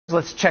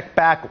Let's check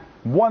back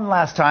one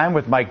last time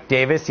with Mike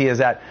Davis. He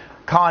is at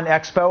Con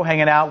Expo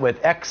hanging out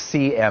with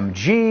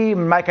XCMG.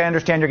 Mike, I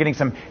understand you're getting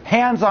some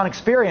hands-on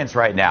experience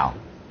right now.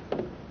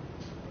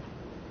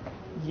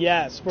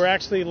 Yes, we're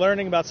actually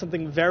learning about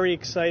something very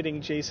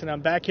exciting, Jason. I'm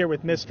back here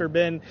with Mr.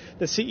 Bin,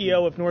 the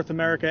CEO of North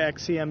America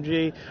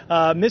XCMG.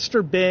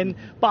 Mr. Bin,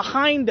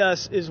 behind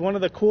us is one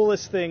of the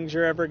coolest things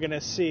you're ever going to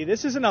see.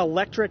 This is an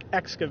electric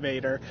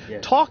excavator.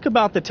 Yes. Talk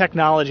about the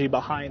technology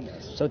behind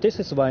this. So this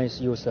is one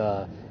use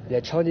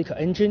electronic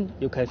engine.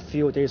 You can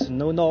feel there's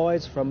no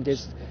noise from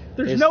this.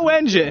 There's no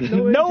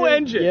engine. No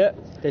engine. Yeah,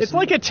 it's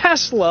like a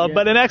Tesla, yeah,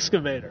 but an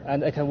excavator.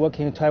 And it can work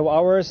in 12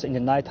 hours. In the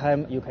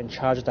nighttime, you can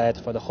charge that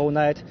for the whole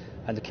night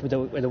and keep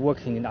it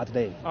working in other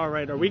day. All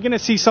right. Are we going to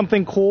see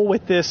something cool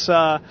with this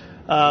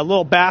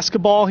little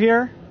basketball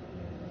here?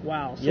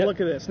 Wow. So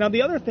Look at this. Now,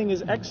 the other thing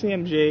is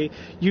XCMG,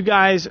 you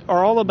guys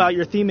are all about,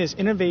 your theme is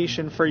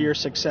innovation for your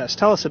success.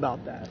 Tell us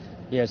about that.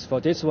 Yes,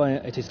 for this one,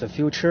 it is the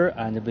future,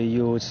 and we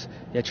use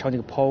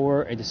electronic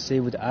power. It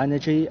saves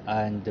energy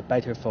and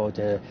better for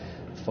the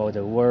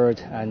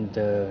world, and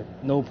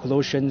no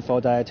pollution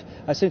for that.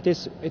 I think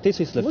this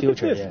is the future. Look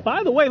at this. Yeah.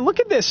 By the way, look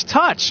at this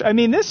touch. I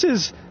mean, this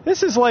is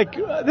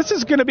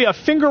going to be a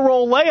finger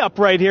roll layup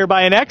right here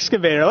by an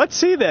excavator. Let's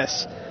see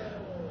this.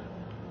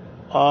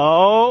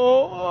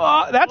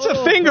 Oh, that's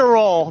a finger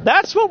roll.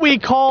 That's what we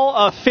call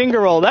a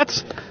finger roll.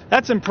 That's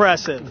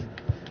impressive.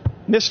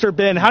 Mr.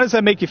 Bin, how does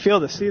that make you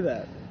feel to see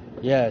that?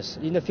 Yes,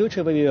 in the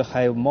future we will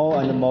have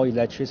more and more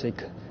electric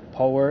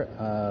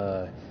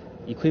power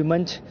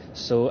equipment,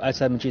 so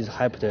XCMG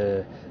help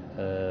the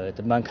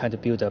mankind to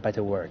build a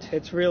better world.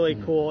 It's really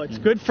cool. It's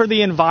good for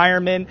the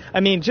environment. I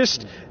mean,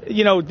 just,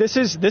 this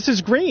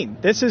is green.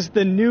 This is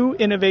the new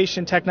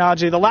innovation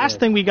technology. The last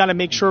thing we got to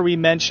make sure we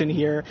mention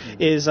here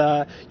is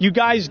you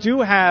guys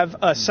do have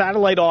a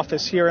satellite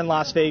office here in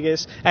Las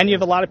Vegas, and you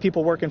have a lot of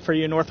people working for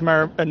you in North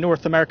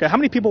America. How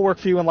many people work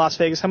for you in Las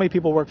Vegas? How many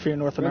people work for you in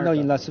North America? Right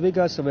now in Las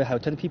Vegas, we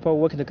have 10 people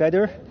working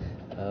together,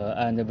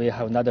 and we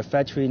have another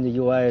factory in the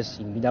U.S.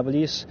 in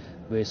Minneapolis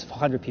with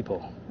 400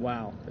 people.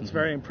 Wow, that's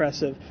very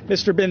impressive.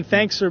 Mr. Bin,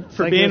 thanks for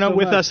Thank being so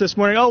with much. us this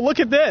morning. Oh, look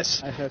at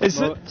this. I have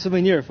a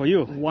souvenir for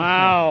you.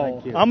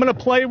 Wow. I'm going to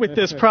play with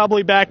this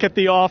probably back at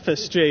the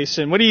office,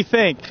 Jason. What do you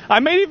think? I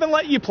may even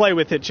let you play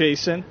with it,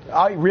 Jason.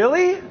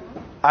 Really?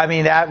 I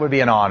mean, that would be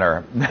an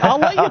honor. I'll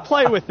let you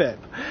play with it.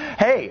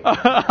 Hey.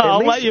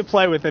 I'll let you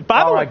play with it.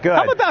 By the way, good.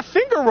 How about that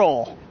finger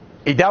roll?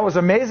 That was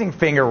amazing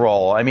finger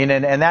roll. I mean,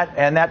 and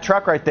that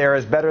truck right there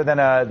is better than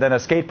a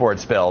skateboard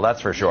spill.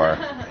 That's for sure. All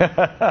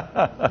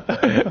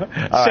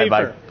right,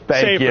 Mike.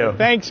 Thank you.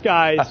 Thanks,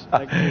 guys. All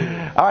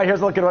right,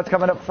 here's a look at what's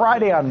coming up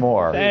Friday on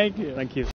More. Thank you. Thank you.